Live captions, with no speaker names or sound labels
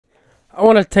I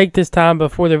want to take this time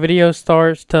before the video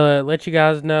starts to let you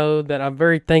guys know that I'm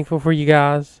very thankful for you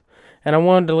guys. And I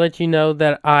wanted to let you know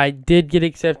that I did get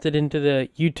accepted into the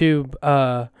YouTube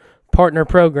partner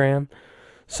program.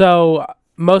 So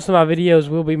most of my videos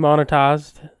will be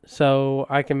monetized, so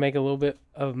I can make a little bit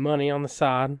of money on the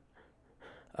side.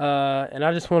 And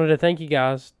I just wanted to thank you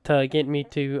guys to get me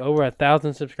to over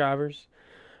 1,000 subscribers.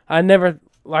 I never,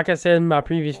 like I said in my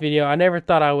previous video, I never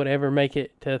thought I would ever make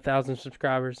it to 1,000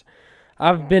 subscribers.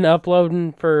 I've been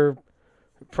uploading for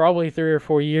probably 3 or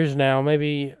 4 years now.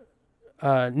 Maybe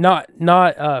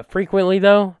not frequently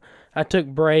though. I took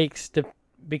breaks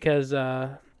because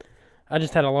I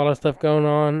just had a lot of stuff going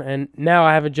on, and now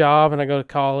I have a job and I go to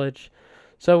college,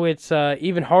 so it's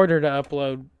even harder to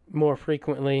upload more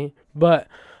frequently. But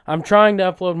I'm trying to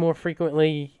upload more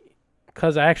frequently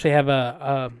because I actually have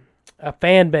a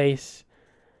fan base,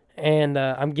 and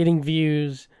I'm getting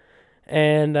views.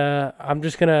 And I'm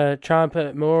just gonna try and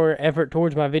put more effort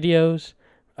towards my videos.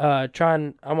 I'm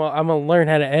gonna learn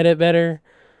how to edit better.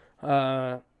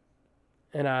 And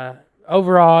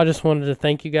overall, I just wanted to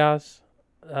thank you guys.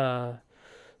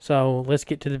 So let's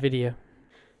get to the video.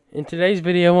 In today's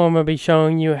video, I'm gonna be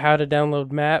showing you how to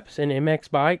download maps in MX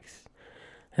Bikes,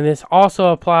 and this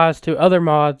also applies to other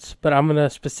mods, but I'm gonna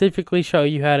specifically show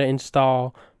you how to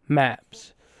install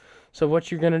maps. So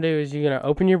what you're gonna do is you're gonna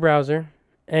open your browser.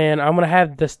 And I'm going to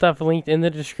have the stuff linked in the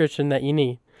description that you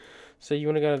need. So you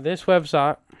want to go to this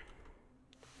website.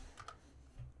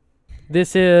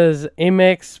 This is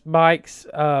MX Bikes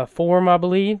forum, I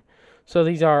believe. So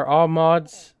these are all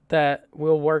mods that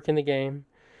will work in the game.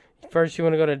 First you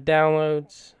want to go to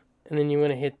downloads. And then you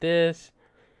want to hit this.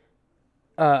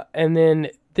 And then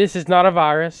this is not a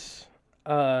virus.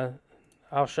 I'll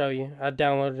show you. I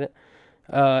downloaded it.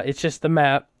 It's just the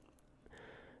map.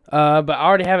 But I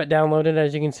already have it downloaded,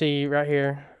 as you can see right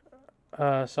here.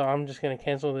 So I'm just going to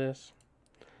cancel this.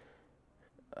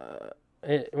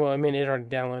 It already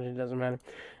downloaded. It doesn't matter.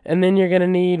 And then you're going to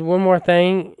need one more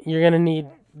thing. You're going to need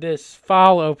this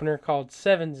file opener called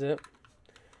 7-Zip,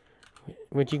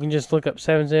 which you can just look up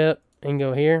 7-Zip and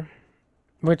go here,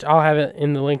 which I'll have it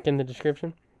in the link in the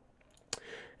description.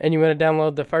 And you want to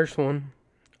download the first one,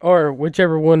 or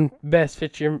whichever one best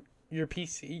fits your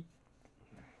PC.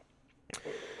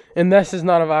 And this is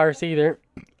not a virus either.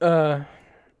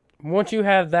 Once you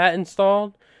have that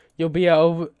installed, you'll be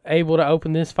able to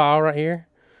open this file right here.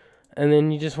 And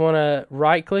then you just want to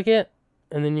right click it.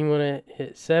 And then you want to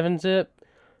hit 7-Zip.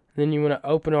 Then you want to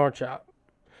open RChop.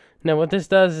 Now what this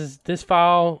does is this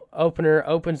file opener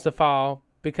opens the file,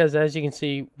 because as you can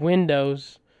see,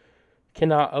 Windows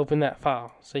cannot open that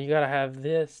file. So you got to have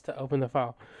this to open the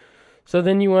file. So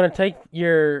then you want to take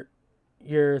your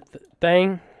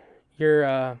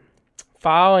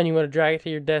file, and you want to drag it to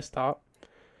your desktop.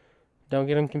 Don't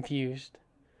get them confused.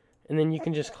 And then you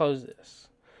can just close this.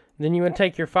 Then you want to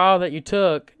take your file that you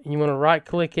took, and you want to right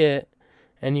click it,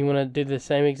 and you want to do the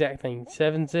same exact thing.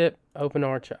 7-Zip, open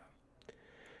RChop.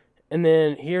 And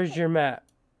then here's your map.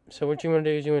 So what you want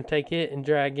to do is you want to take it and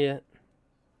drag it.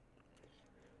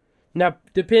 Now,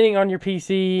 depending on your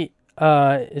PC,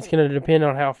 it's going to depend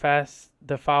on how fast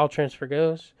the file transfer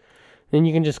goes. Then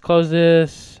you can just close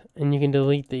this, and you can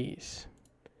delete these.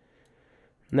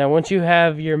 Now once you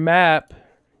have your map,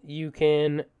 you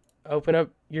can open up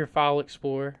your file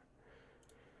explorer,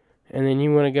 and then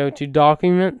you want to go to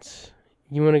documents.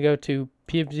 You want to go to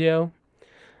Pibzio.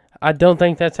 I don't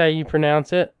think that's how you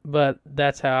pronounce it, but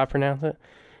that's how I pronounce it.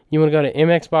 You want to go to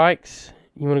MX Bikes.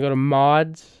 You want to go to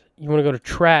mods. You want to go to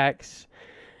tracks.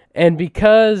 And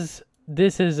because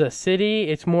this is a city,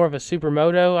 it's more of a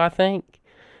supermoto, I think.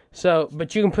 So,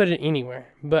 but you can put it anywhere.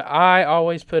 But I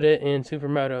always put it in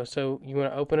Supermoto. So you want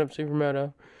to open up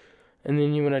Supermoto, and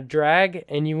then you want to drag,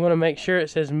 and you want to make sure it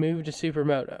says move to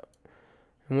Supermoto.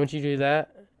 And once you do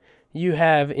that, you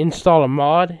have installed a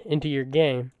mod into your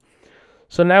game.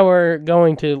 So now we're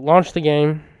going to launch the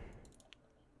game,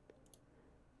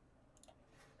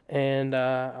 and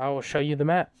I will show you the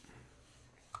map.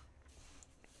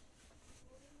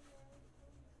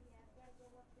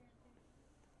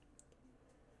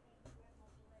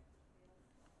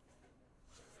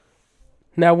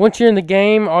 Now, once you're in the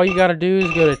game, all you got to do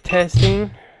is go to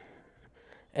testing,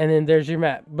 and then there's your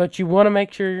map. But you want to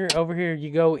make sure you're over here,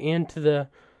 you go into the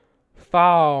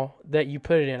file that you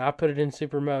put it in. I put it in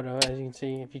Supermoto, as you can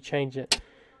see. If you change it,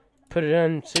 put it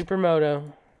in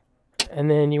Supermoto,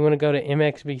 and then you want to go to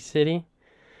MXB City.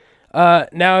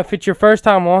 Now, if it's your first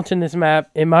time launching this map,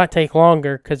 it might take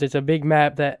longer because it's a big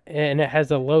map and it has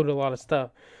to load a lot of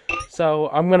stuff. So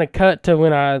I'm going to cut to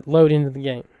when I load into the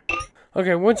game.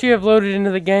 Okay, once you have loaded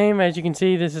into the game, as you can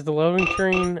see, this is the loading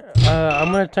screen.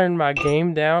 I'm going to turn my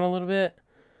game down a little bit.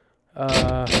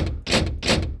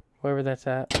 Wherever that's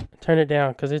at. Turn it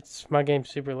down, because my game's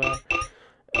super loud.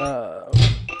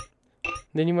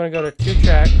 Then you want to go to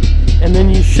 2-track, and then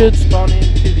you should spawn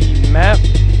into the map.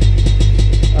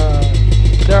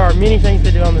 There are many things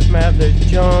to do on this map. There's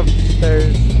jumps,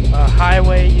 there's a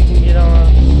highway you can get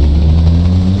on,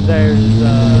 there's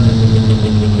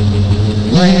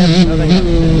ramps,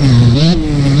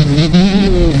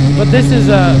 but this is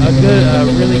a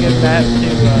really good map to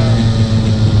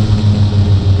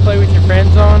play with your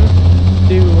friends on,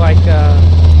 do like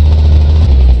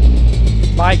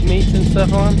bike meets and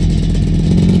stuff on.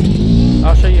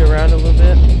 I'll show you around a little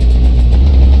bit.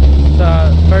 So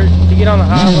first, to get on the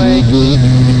highway, you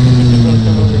want to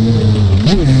come over here.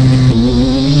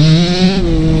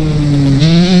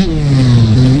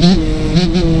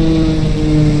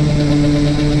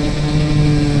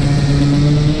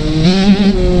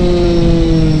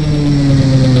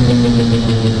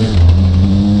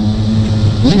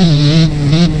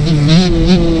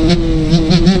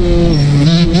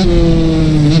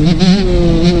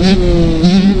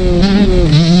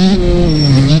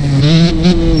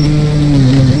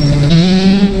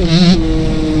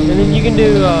 You can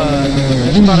do,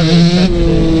 that's part of it.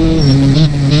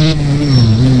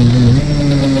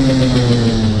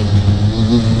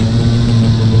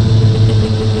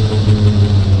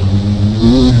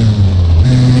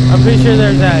 I'm pretty sure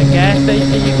there's a gas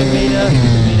station you can meet up. You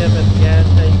can meet up at the gas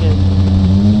station.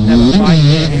 Have a bike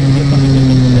meet here.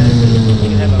 You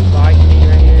can have a bike meet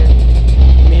right here.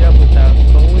 Meet up with the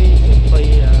police and play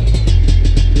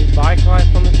do bike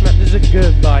life on this map. This is a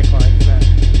good bike life map.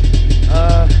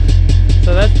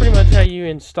 So that's pretty much how you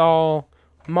install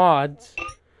mods.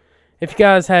 If you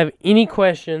guys have any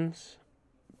questions,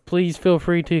 please feel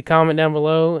free to comment down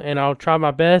below, and I'll try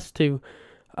my best to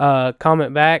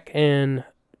comment back and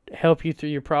help you through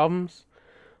your problems.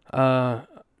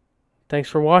 Thanks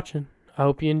for watching. I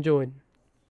hope you enjoyed.